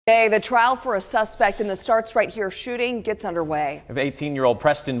The trial for a suspect in the Starts Right Here shooting gets underway. 18-year-old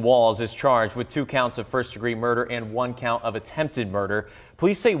Preston Walls is charged with 2 counts of first-degree murder and 1 count of attempted murder.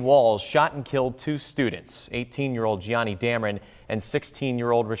 Police say Walls shot and killed 2 students, 18-year-old Gianni Dameron and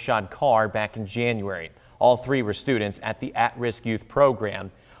 16-year-old Rashad Carr, back in January. All 3 were students at the at-risk youth program.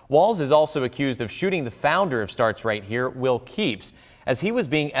 Walls is also accused of shooting the founder of Starts Right Here, Will Keeps, as he was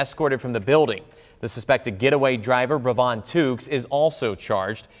being escorted from the building. The suspected getaway driver, Bravon Tukes, is also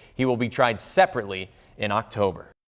charged. He will be tried separately in October.